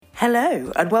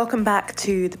Hello, and welcome back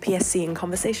to the PSC in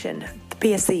Conversation. The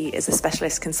PSC is a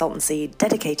specialist consultancy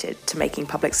dedicated to making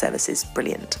public services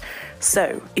brilliant.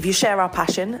 So, if you share our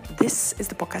passion, this is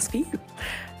the podcast for you.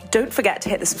 Don't forget to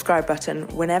hit the subscribe button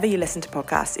whenever you listen to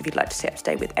podcasts if you'd like to stay up to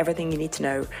date with everything you need to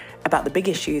know about the big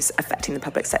issues affecting the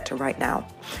public sector right now.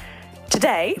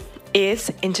 Today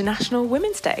is International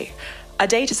Women's Day, a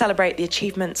day to celebrate the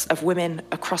achievements of women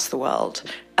across the world.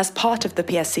 As part of the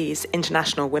PSC's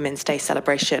International Women's Day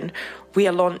celebration, we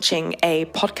are launching a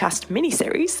podcast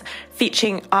mini-series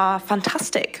featuring our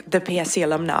fantastic The PSC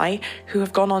alumni who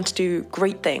have gone on to do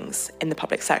great things in the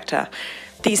public sector.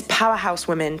 These powerhouse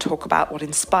women talk about what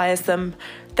inspires them,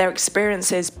 their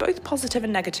experiences, both positive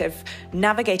and negative,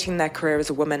 navigating their career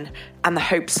as a woman, and the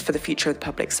hopes for the future of the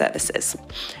public services.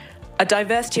 A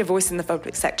diversity of voice in the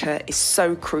public sector is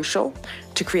so crucial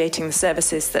to creating the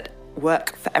services that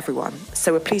work for everyone.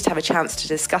 So we're pleased to have a chance to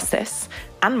discuss this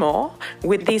and more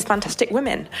with these fantastic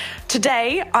women.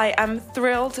 Today, I am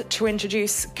thrilled to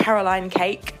introduce Caroline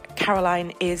Cake.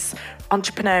 Caroline is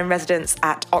entrepreneur in residence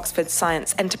at Oxford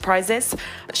Science Enterprises.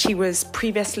 She was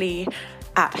previously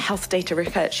at Health Data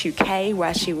Research UK,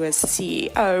 where she was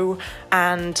CEO,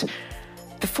 and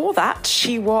before that,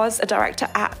 she was a director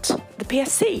at the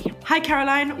PSC. Hi,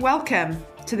 Caroline. Welcome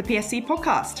to the PSC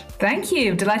podcast. Thank you.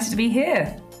 I'm delighted to be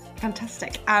here.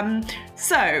 Fantastic.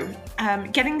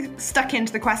 Getting stuck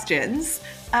into the questions,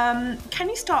 can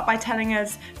you start by telling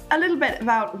us a little bit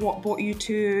about what brought you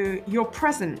to your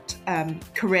present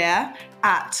career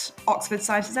at Oxford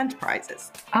Science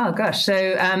Enterprises? Oh, gosh. So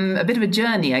a bit of a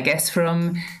journey, I guess,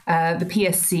 from the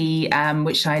PSC,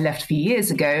 which I left a few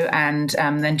years ago, and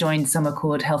then joined somewhere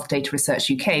called Health Data Research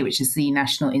UK, which is the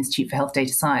National Institute for Health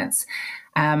Data Science.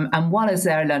 And while I was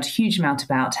there, I learned a huge amount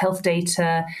about health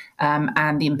data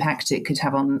and the impact it could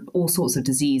have on all sorts of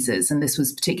diseases. And this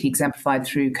was particularly exemplified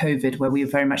through COVID, where we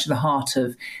were very much at the heart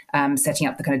of setting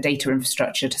up the kind of data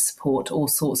infrastructure to support all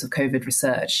sorts of COVID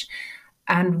research.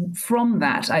 And from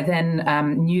that, I then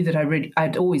knew that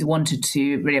I'd always wanted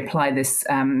to really apply this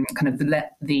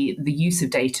the use of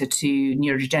data to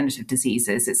neurodegenerative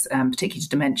diseases. It's particularly to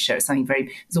dementia. It's something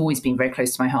has always been very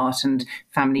close to my heart, and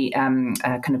family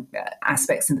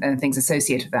aspects and things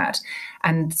associated with that.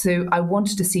 And so I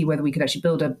wanted to see whether we could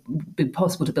actually be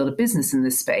possible to build a business in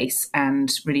this space.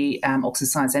 And really, Oxford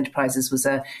Science Enterprises was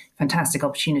a fantastic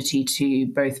opportunity to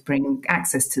both bring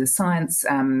access to the science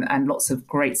and lots of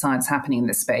great science happening in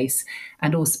this space,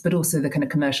 but also the kind of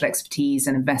commercial expertise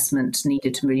and investment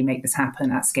needed to really make this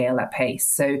happen at scale, at pace.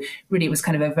 So really, it was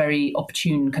kind of a very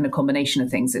opportune kind of combination of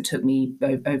things that took me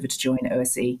over to join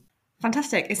OSE.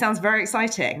 Fantastic. It sounds very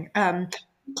exciting.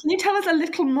 Can you tell us a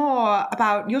little more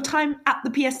about your time at the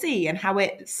PSC and how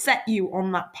it set you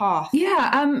on that path?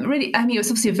 Yeah, really, it was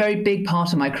obviously a very big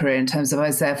part of my career in terms of I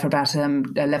was there for about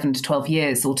 11 to 12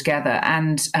 years altogether.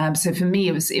 And so for me,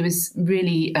 it was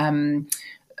really,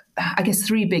 I guess,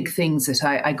 three big things that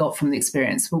I got from the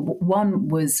experience. One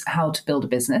was how to build a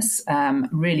business,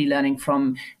 really learning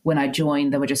from when I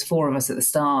joined, there were just four of us at the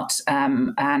start,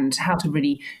 and how to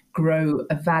really grow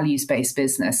a values-based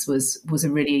business was a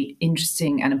really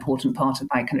interesting and important part of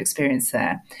my kind of experience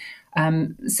there.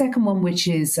 The second one, which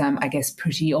is, I guess,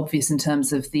 pretty obvious in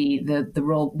terms of the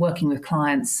role working with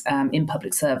clients in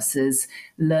public services,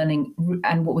 learning.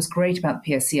 And what was great about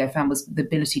the PSC, I found, was the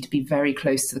ability to be very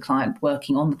close to the client,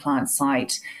 working on the client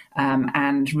site,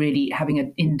 and really having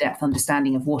an in-depth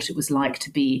understanding of what it was like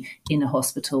to be in a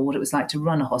hospital, what it was like to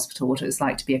run a hospital, what it was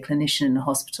like to be a clinician in a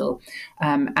hospital.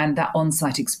 And that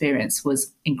on-site experience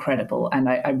was incredible. And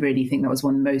I really think that was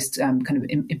one of the most kind of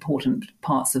important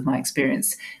parts of my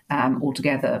experience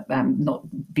altogether, not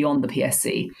beyond the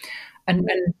PSC.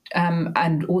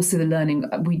 And also the learning,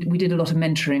 we did a lot of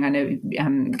mentoring. I know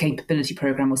the capability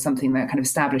program was something that kind of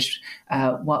established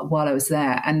while I was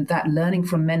there, and that learning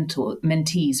from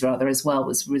mentees rather as well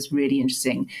was really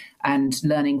interesting, and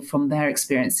learning from their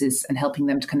experiences and helping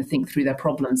them to kind of think through their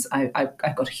problems. I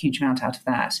got a huge amount out of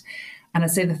that. And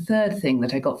I'd say the third thing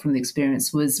that I got from the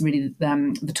experience was really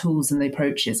the tools and the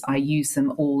approaches. I use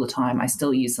them all the time. I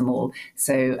still use them all.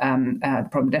 So the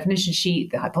problem definition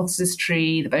sheet, the hypothesis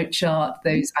tree, the vote chart,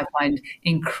 those I find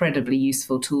incredibly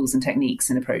useful tools and techniques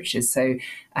and approaches. So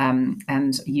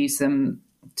and use them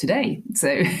today.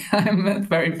 So I'm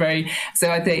so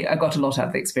I think I got a lot out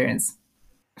of the experience.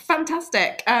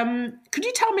 Fantastic. Could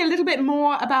you tell me a little bit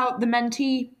more about the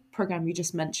mentee program you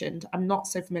just mentioned? I'm not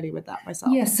so familiar with that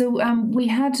myself. Yeah, so we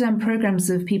had programs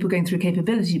of people going through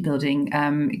capability building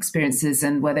experiences,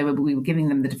 and where we were giving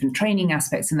them the different training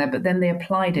aspects in there, but then they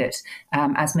applied it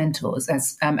as mentors,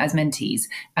 as mentees,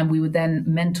 and we would then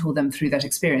mentor them through that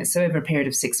experience. So over a period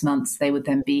of 6 months, they would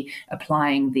then be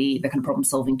applying the kind of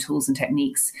problem-solving tools and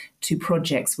techniques to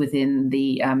projects within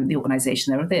the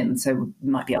organisation they're within. So it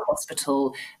might be a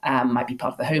hospital, might be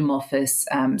part of the Home Office.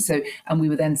 And we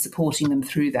were then supporting them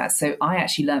through that. So I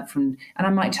actually learned from, and I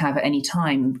might have at any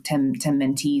time 10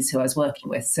 mentees who I was working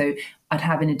with. So I'd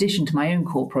have, in addition to my own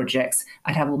core projects,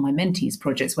 I'd have all my mentees'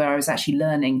 projects where I was actually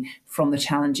learning from the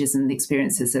challenges and the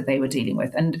experiences that they were dealing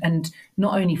with. And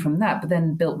not only from that, but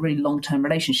then built really long-term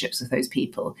relationships with those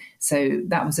people. So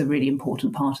that was a really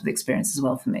important part of the experience as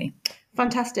well for me.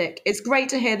 Fantastic. It's great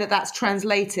to hear that that's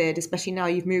translated, especially now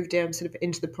you've moved sort of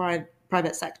into the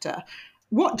private sector.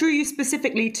 What drew you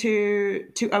specifically to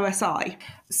OSI?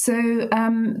 So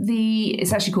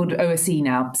it's actually called OSE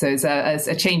now. So it's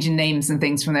a change in names and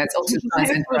things from there. It's Oxford Science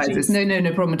Enterprises.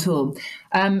 No problem at all.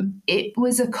 It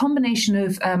was a combination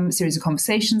of a series of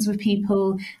conversations with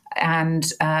people, and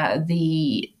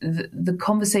the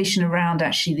conversation around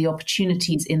actually the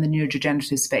opportunities in the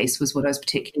neurodegenerative space was what I was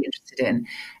particularly interested in.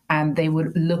 And they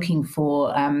were looking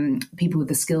for people with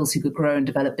the skills who could grow and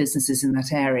develop businesses in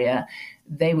that area.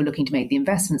 They were looking to make the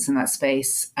investments in that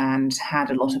space and had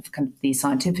a lot of kind of the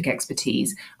scientific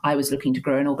expertise. I was looking to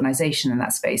grow an organization in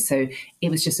that space. So it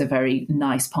was just a very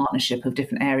nice partnership of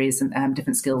different areas and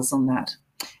different skills on that.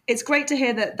 It's great to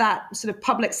hear that sort of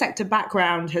public sector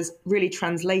background has really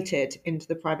translated into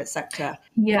the private sector.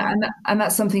 Yeah, and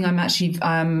that's something I'm actually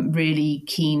really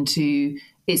keen to.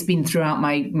 It's been throughout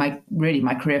my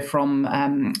career from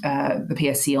the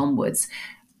PSC onwards,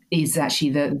 is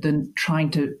actually the trying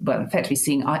to, well, effectively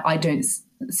seeing, I don't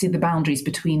see the boundaries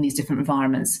between these different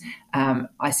environments.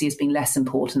 I see as being less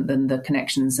important than the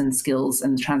connections and skills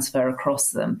and transfer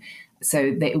across them.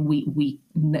 So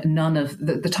none of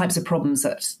the types of problems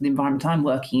that the environment I'm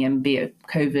working in, be it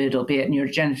COVID or be it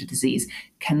neurodegenerative disease,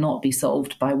 cannot be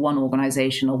solved by one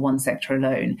organisation or one sector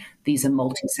alone. These are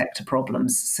multi-sector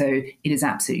problems. So it is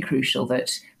absolutely crucial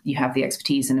that you have the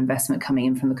expertise and investment coming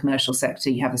in from the commercial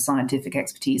sector, you have the scientific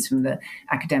expertise from the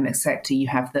academic sector, you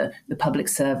have the public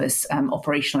service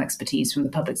operational expertise from the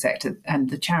public sector, and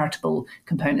the charitable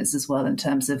components as well in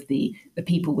terms of the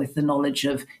people with the knowledge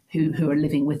of who are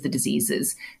living with the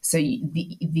diseases. So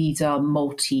these are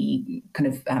multi kind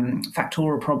of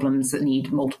factorial problems that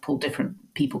need multiple different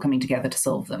people coming together to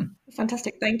solve them.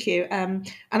 Fantastic, thank you. And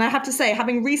I have to say,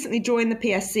 having recently joined the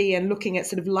PSC and looking at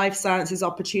sort of life sciences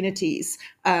opportunities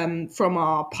from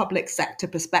our public sector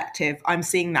perspective, I'm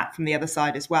seeing that from the other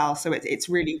side as well. So it's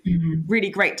really, really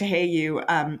great to hear you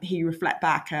reflect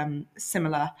back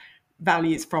similar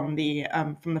values from the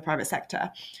private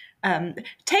sector.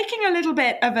 Taking a little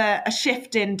bit of a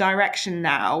shift in direction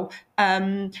now,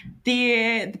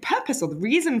 the purpose or the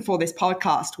reason for this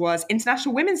podcast was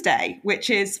International Women's Day,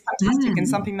 which is fantastic and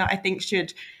something that I think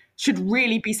should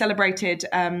really be celebrated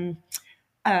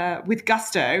with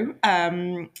gusto. As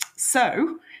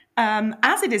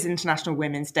it is International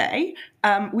Women's Day,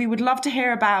 we would love to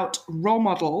hear about role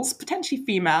models, potentially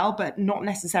female, but not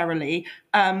necessarily,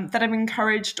 that have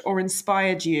encouraged or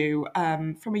inspired you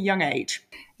from a young age.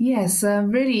 Yes, a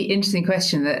really interesting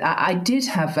question. That I did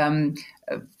have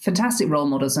fantastic role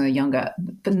models when I was younger,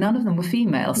 but none of them were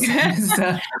female. So,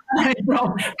 from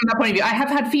that point of view, I have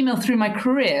had female through my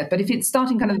career, but if it's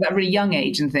starting kind of at a really young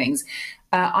age and things,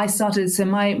 I started. So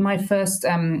my first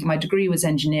my degree was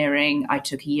engineering. I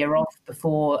took a year off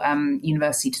before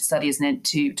university to study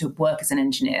to work as an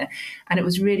engineer, and it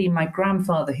was really my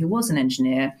grandfather who was an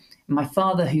engineer, my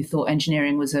father who thought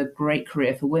engineering was a great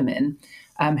career for women.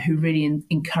 Who really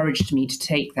encouraged me to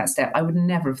take that step. I would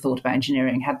never have thought about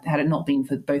engineering had it not been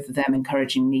for both of them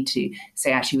encouraging me to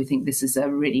say, actually, we think this is a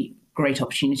really great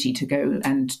opportunity to go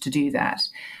and to do that.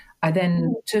 I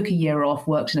then took a year off,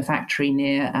 worked in a factory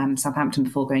near Southampton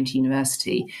before going to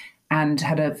university, and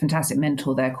had a fantastic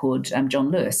mentor there called John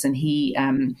Lewis. And he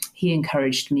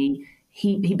encouraged me.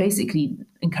 He basically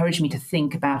encouraged me to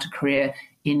think about a career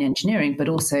in engineering, but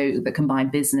also the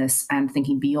combined business and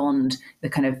thinking beyond the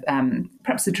kind of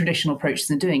perhaps the traditional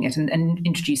approaches in doing it, and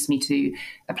introduced me to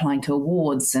applying to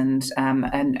awards and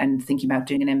thinking about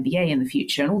doing an MBA in the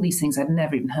future, and all these things I'd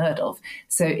never even heard of.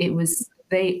 So it was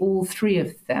all three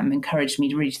of them encouraged me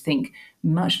to really think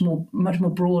much more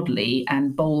broadly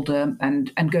and bolder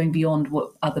and going beyond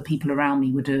what other people around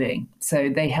me were doing. So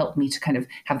they helped me to kind of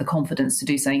have the confidence to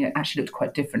do something that actually looked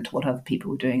quite different to what other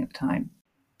people were doing at the time.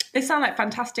 They sound like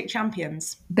fantastic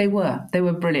champions. They were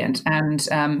brilliant. And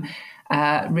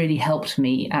really helped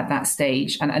me at that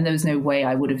stage. And there was no way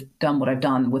I would have done what I've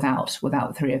done without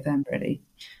the three of them, really.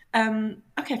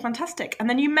 Okay, fantastic. And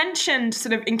then you mentioned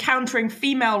sort of encountering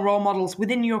female role models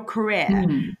within your career.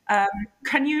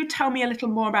 Can you tell me a little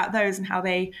more about those and how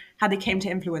they came to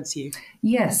influence you?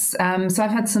 Yes. So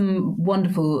I've had some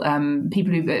wonderful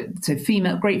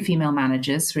people great female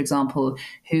managers, for example,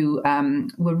 who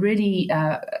were really,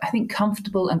 I think,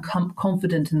 comfortable and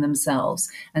confident in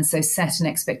themselves, and so set an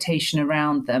expectation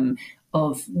around them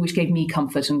of which gave me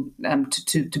comfort and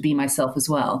to be myself as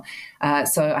well.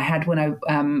 So I had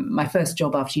my first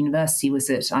job after university was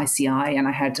at ICI, and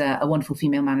I had a wonderful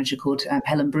female manager called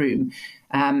Helen Broom.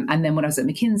 And then when I was at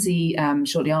McKinsey,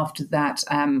 shortly after that,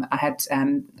 I had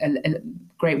a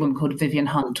great woman called Vivian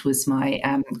Hunt was my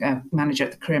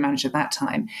career manager at that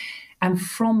time. And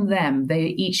from them, they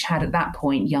each had at that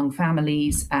point young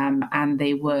families, and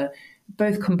they were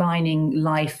both combining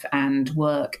life and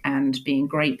work and being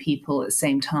great people at the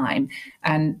same time.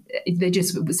 And they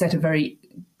just set a very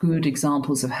good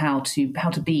examples of how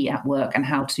to be at work and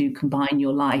how to combine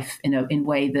your life in a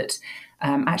way that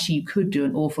actually you could do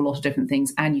an awful lot of different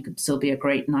things and you could still be a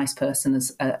great, nice person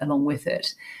along with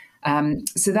it.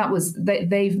 So that was,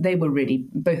 they were really,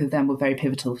 both of them were very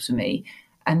pivotal to me.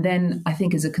 And then I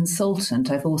think as a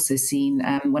consultant, I've also seen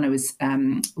when I was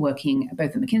working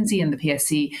both at McKinsey and the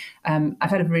PSC, I've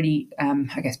had a really,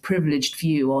 I guess, privileged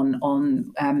view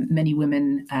on many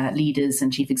women leaders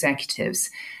and chief executives,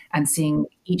 and seeing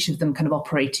each of them kind of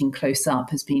operating close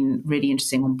up has been really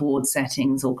interesting on board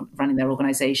settings or running their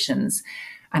organizations.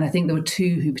 And I think there were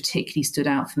two who particularly stood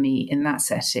out for me in that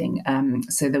setting.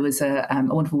 So there was a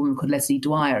wonderful woman called Leslie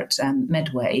Dwyer at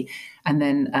Medway, and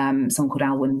then someone called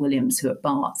Alwyn Williams who at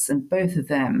Barts. And both of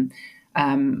them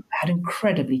had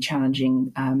incredibly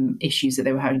challenging issues that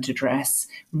they were having to address,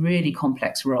 really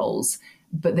complex roles.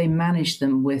 But they managed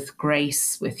them with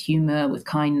grace, with humour, with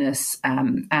kindness,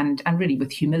 and really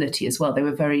with humility as well. They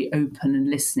were very open and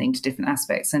listening to different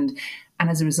aspects. And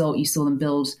as a result, you saw them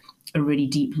build a really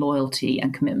deep loyalty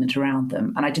and commitment around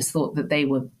them. And I just thought that they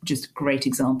were just great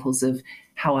examples of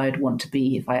how I'd want to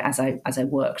be as I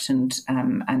worked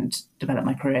and developed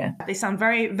my career. They sound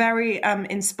very, very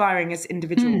inspiring as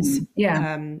individuals,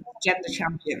 gender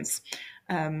champions.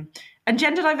 And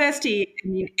gender diversity, I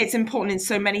mean, it's important in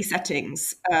so many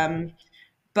settings,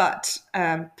 but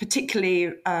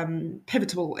particularly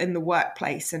pivotal in the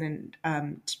workplace and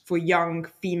for young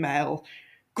female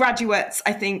graduates,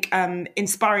 I think,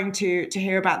 inspiring to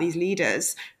hear about these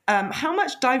leaders. How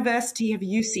much diversity have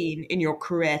you seen in your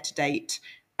career to date?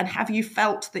 And have you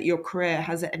felt that your career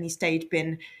has at any stage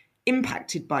been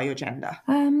impacted by your gender?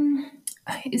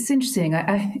 It's interesting.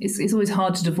 It's always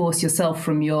hard to divorce yourself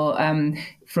from your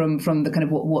from the kind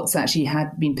of what's actually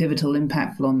had been pivotal,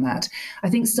 impactful on that. I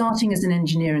think starting as an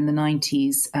engineer in the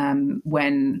 90s,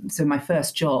 so my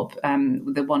first job,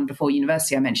 the one before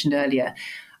university I mentioned earlier,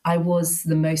 I was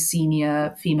the most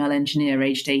senior female engineer,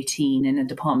 aged 18, in a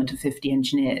department of 50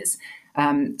 engineers.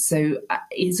 So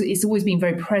it's always been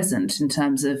very present in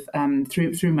terms of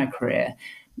through my career.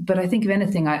 But I think if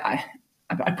anything, I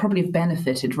probably have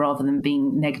benefited rather than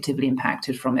being negatively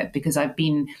impacted from it, because I've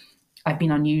been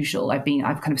unusual.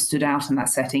 I've kind of stood out in that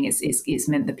setting. It's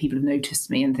meant that people have noticed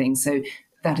me and things. So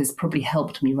that has probably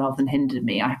helped me rather than hindered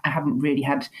me. I haven't really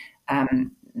had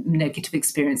negative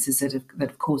experiences that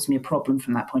have caused me a problem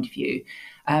from that point of view.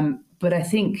 But I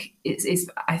think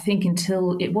I think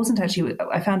until it wasn't actually.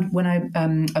 I found when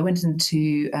I went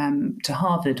into to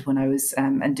Harvard when I was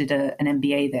and did an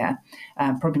MBA there,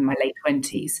 probably in my late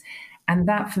 20s. And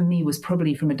that for me was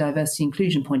probably, from a diversity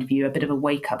inclusion point of view, a bit of a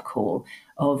wake-up call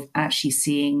of actually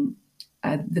seeing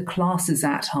the classes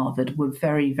at Harvard were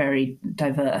very, very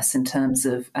diverse in terms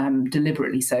of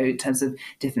deliberately so, in terms of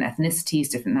different ethnicities,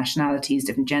 different nationalities,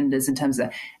 different genders, in terms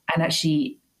of, and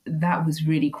actually that was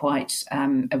really quite,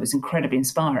 it was incredibly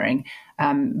inspiring,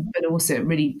 but also it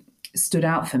really stood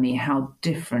out for me how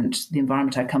different the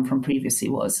environment I'd come from previously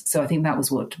was. So I think that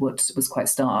was what was quite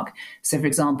stark. So, for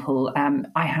example,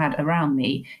 I had around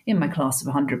me in my class of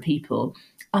 100 people,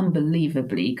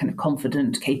 unbelievably kind of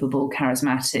confident, capable,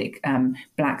 charismatic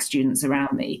Black students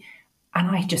around me. And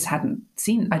I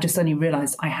just only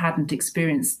realized I hadn't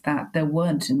experienced that. There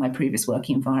weren't in my previous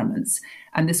working environments.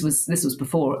 And this was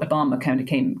before Obama kind of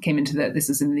came into this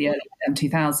was in the early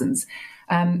 2000s.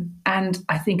 And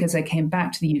I think as I came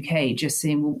back to the UK, just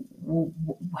seeing, well,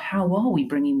 how are we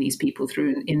bringing these people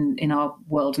through in our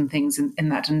world and things in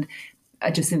that? And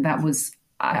I just think that was,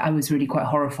 I was really quite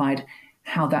horrified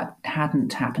how that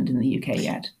hadn't happened in the UK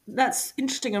yet. That's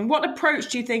interesting. And what approach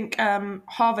do you think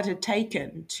Harvard had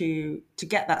taken to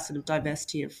get that sort of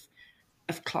diversity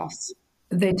of class?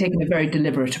 They'd taken a very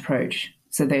deliberate approach.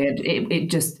 So they had it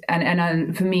just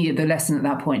and for me the lesson at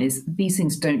that point is these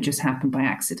things don't just happen by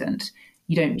accident.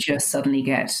 You don't just suddenly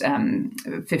get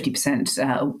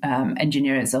 50%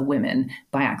 engineers are women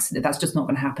by accident. That's just not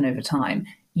going to happen over time.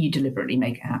 You deliberately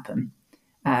make it happen.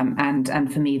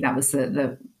 And for me that was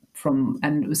the from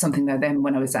and it was something that then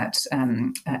when I was at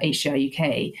HCI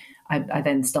UK, I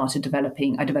then started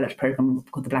developing. I developed a program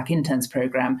called the Black Interns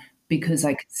Program because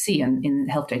I could see in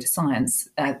health data science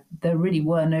there really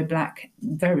were no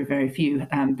very very few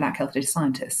black health data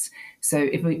scientists. So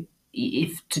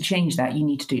if to change that, you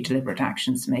need to do deliberate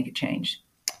actions to make it change.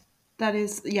 That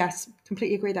is, yes,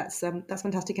 completely agree. That's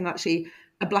fantastic. And actually,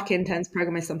 a Black Interns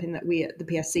program is something that we at the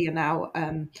PSC are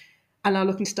now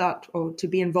looking to start or to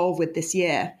be involved with this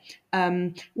year.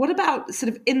 What about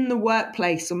sort of in the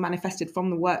workplace or manifested from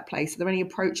the workplace? Are there any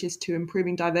approaches to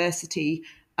improving diversity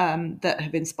that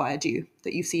have inspired you,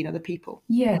 that you've seen other people?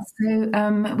 Yes, so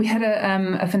we had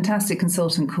a fantastic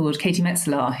consultant called Katie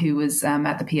Metzler who was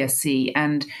at the PSC,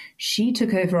 and she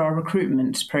took over our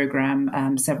recruitment program.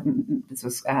 This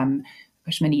was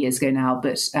many years ago now,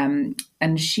 but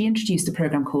and she introduced a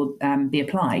program called Be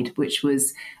Applied, which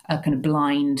was a kind of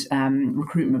blind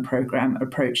recruitment program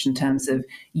approach in terms of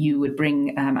you would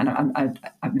bring, and I'm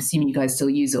assuming you guys still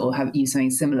use it or have used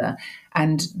something similar.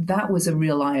 And that was a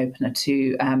real eye-opener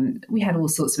too. We had all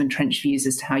sorts of entrenched views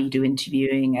as to how you do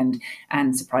interviewing,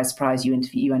 and surprise, surprise,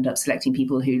 you end up selecting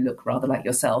people who look rather like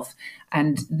yourself.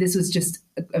 And this was just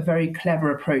a very clever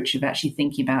approach of actually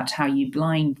thinking about how you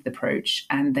blind the approach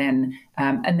and then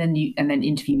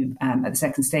interview at the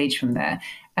second stage from there.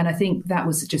 And I think that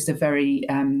was just a very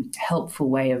helpful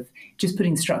way of just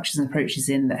putting structures and approaches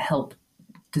in that help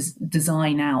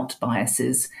design out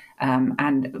biases,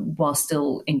 and while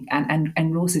still and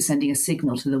we're also sending a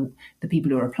signal to the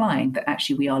people who are applying that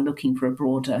actually we are looking for a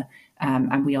broader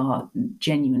and we are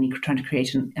genuinely trying to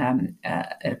create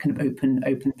a kind of open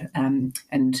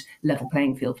and level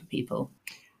playing field for people.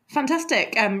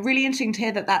 Fantastic. Really interesting to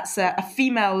hear that that's a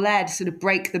female-led sort of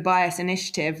break the bias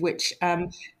initiative, which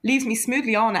leads me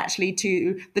smoothly on actually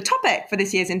to the topic for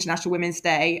this year's International Women's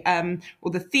Day, or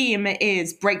the theme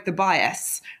is break the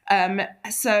bias.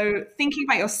 So thinking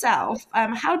about yourself,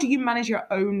 how do you manage your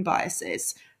own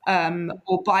biases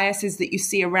or biases that you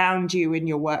see around you in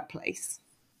your workplace?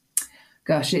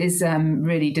 Gosh, it is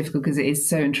really difficult because it is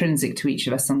so intrinsic to each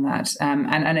of us on that.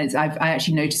 I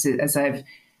actually notice it as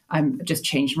I'm just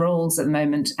changed roles at the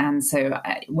moment. And so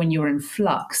when you're in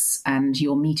flux and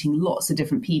you're meeting lots of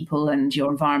different people and your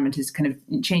environment is kind of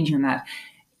changing on that,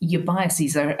 your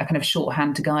biases are a kind of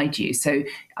shorthand to guide you. So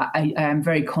I am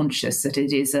very conscious that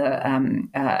it is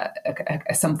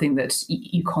something that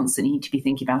you constantly need to be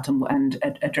thinking about and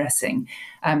addressing.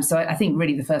 So I think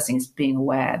really the first thing is being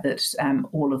aware that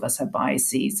all of us have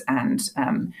biases and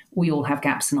we all have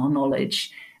gaps in our knowledge.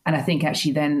 And I think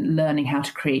actually then learning how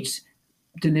to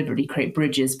deliberately create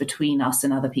bridges between us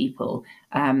and other people.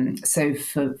 So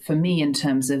for me, in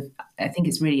terms of, I think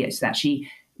it's actually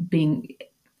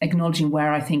acknowledging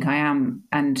where I think I am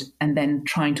and then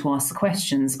trying to ask the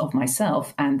questions of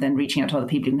myself and then reaching out to other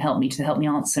people who can help me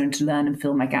answer and to learn and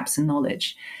fill my gaps in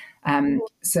knowledge.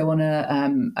 So on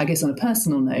a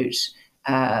personal note,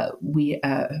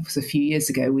 it was a few years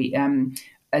ago, we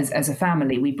as a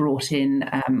family, we brought in,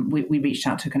 we reached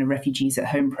out to a kind of refugees at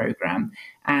home program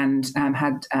and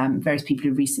had various people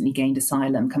who recently gained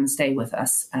asylum come and stay with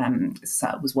us. So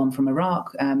it was one from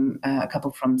Iraq, a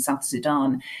couple from South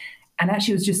Sudan. And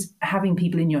actually it was just having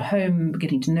people in your home,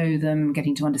 getting to know them,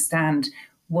 getting to understand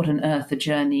what on earth a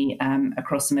journey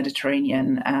across the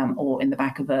Mediterranean or in the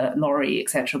back of a lorry,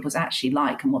 etc., was actually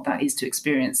like, and what that is to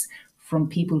experience from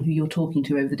people who you're talking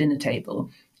to over the dinner table.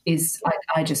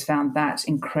 I just found that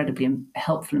incredibly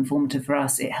helpful, informative for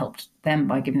us. It helped them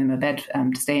by giving them a bed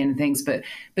to stay in and things, but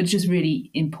it's just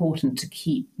really important to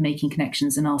keep making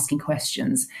connections and asking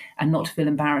questions and not to feel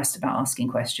embarrassed about asking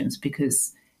questions,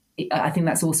 because I think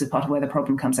that's also part of where the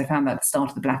problem comes. I found that at the start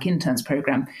of the Black Interns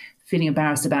program, feeling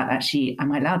embarrassed about actually,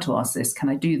 am I allowed to ask this? Can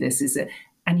I do this?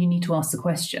 And you need to ask the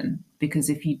question, because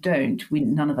if you don't,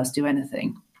 none of us do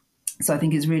anything. So I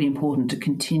think it's really important to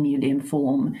continually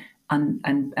inform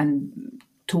and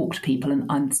talk to people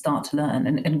and start to learn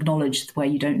and acknowledge where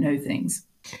you don't know things.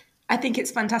 I think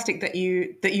it's fantastic that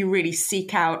you really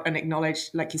seek out and acknowledge,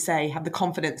 like you say, have the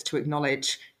confidence to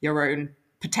acknowledge your own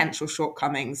potential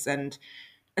shortcomings and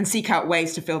seek out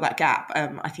ways to fill that gap.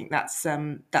 I think that's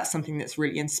something that's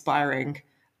really inspiring.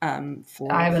 I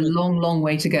have a long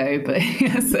way to go, but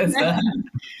yes.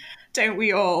 Don't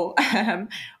we all?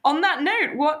 On that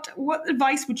note, what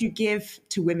advice would you give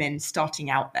to women starting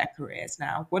out their careers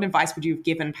now? What advice would you have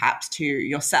given perhaps to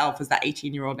yourself as that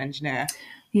 18-year-old engineer?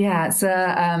 Yeah, it's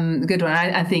a good one.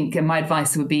 I think my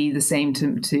advice would be the same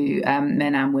to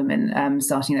men and women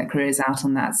starting their careers out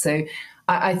on that. So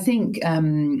I think,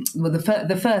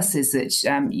 the first is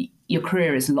that your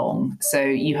career is long. So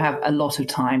you have a lot of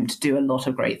time to do a lot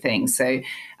of great things. So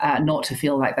not to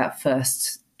feel like that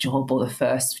first job or the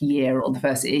first year or the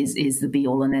first is the be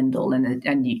all and end all.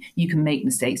 And you can make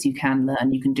mistakes, you can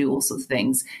learn, you can do all sorts of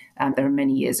things. There are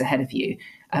many years ahead of you.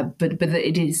 But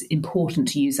it is important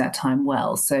to use that time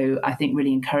well. So I think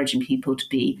really encouraging people to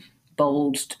be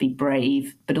bold, to be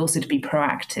brave, but also to be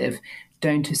proactive.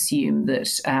 Don't assume that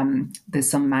there's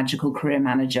some magical career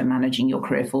manager managing your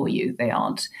career for you. They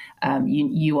aren't.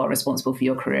 You are responsible for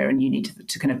your career, and you need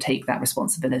to kind of take that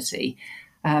responsibility.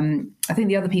 I think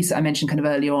the other piece that I mentioned kind of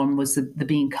earlier on was the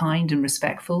being kind and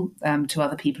respectful to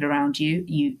other people around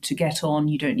you. To get on,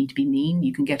 you don't need to be mean.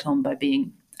 You can get on by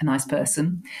being a nice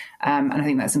person, and I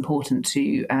think that's important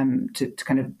to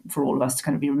kind of for all of us to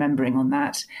kind of be remembering on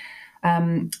that.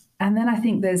 And then I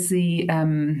think there's the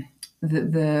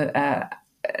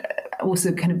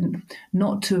also kind of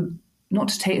not to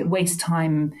waste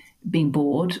time being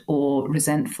bored or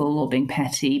resentful or being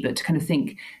petty, but to kind of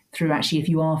think through actually if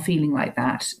you are feeling like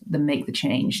that, then make the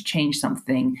change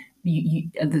something.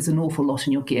 There's an awful lot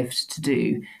in your gift to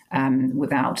do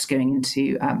without going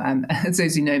into, as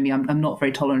those who know me, I'm not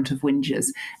very tolerant of whingers.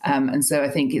 And so I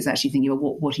think it's actually thinking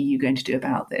about what are you going to do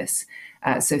about this?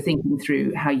 So thinking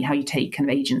through how you take kind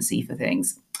of agency for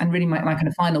things. And really my kind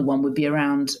of final one would be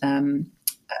around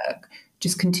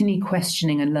just continue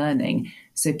questioning and learning.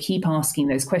 So keep asking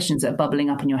those questions that are bubbling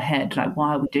up in your head, like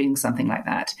why are we doing something like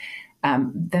that?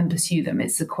 Then pursue them.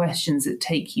 It's the questions that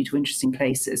take you to interesting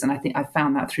places. And I think I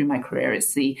found that through my career.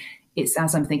 It's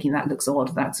as I'm thinking that looks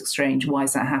odd, that's strange, why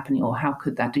is that happening, or how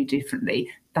could that do differently?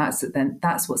 That's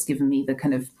what's given me the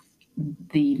kind of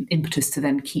the impetus to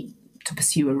then to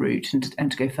pursue a route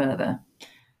and to go further.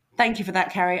 Thank you for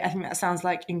that, Carrie. I think that sounds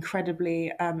like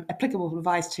incredibly applicable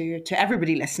advice to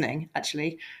everybody listening,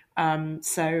 actually.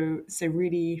 So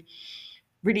really,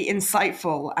 really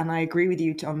insightful. And I agree with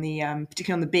you on the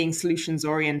particularly on the being solutions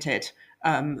oriented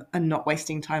and not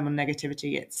wasting time on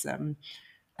negativity. It's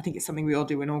I think it's something we all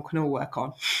do and all can all work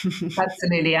on.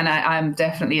 Absolutely, and I'm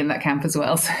definitely in that camp as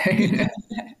well. So.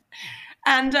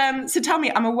 And so tell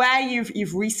me, I'm aware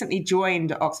you've recently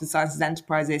joined Oxford Sciences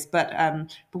Enterprises, but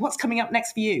what's coming up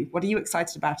next for you? What are you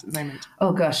excited about at the moment?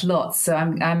 Oh gosh, lots. So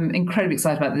I'm incredibly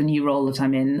excited about the new role that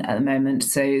I'm in at the moment.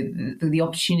 So the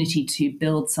opportunity to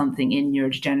build something in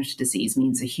neurodegenerative disease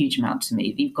means a huge amount to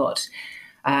me. You've got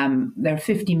there are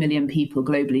 50 million people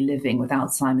globally living with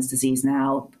Alzheimer's disease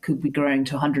now, could be growing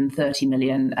to 130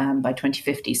 million by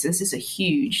 2050. So this is a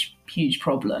huge, huge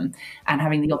problem, and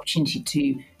having the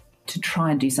opportunity to try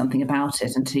and do something about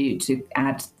it and to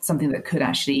add something that could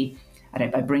actually,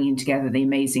 by bringing together the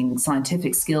amazing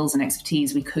scientific skills and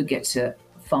expertise, we could get to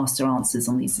faster answers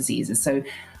on these diseases. So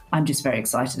I'm just very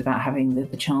excited about having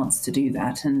the chance to do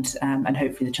that and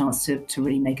hopefully the chance to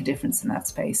really make a difference in that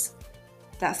space.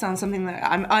 That sounds something that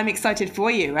I'm excited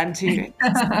for you and to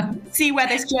see where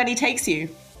this journey takes you.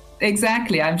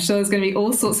 Exactly. I'm sure there's going to be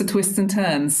all sorts of twists and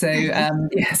turns. So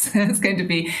yes, it's going to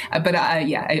be,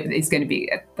 it's going to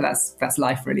be, but that's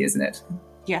life really, isn't it?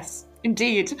 Yes,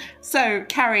 indeed. So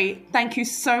Carrie, thank you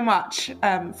so much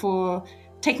for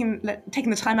taking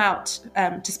the time out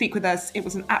to speak with us. It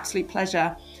was an absolute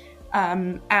pleasure.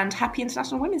 And happy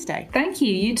International Women's Day. Thank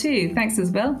you. You too. Thanks,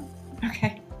 Isabel.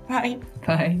 Okay. Bye.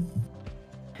 Bye.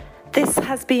 This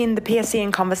has been the PSC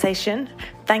in Conversation.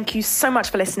 Thank you so much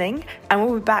for listening, and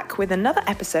we'll be back with another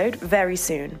episode very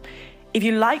soon. If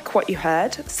you like what you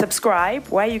heard, subscribe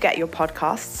where you get your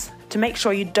podcasts to make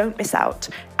sure you don't miss out.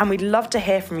 And we'd love to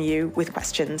hear from you with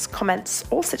questions, comments,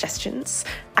 or suggestions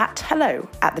at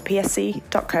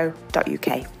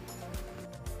hello@thepsc.co.uk.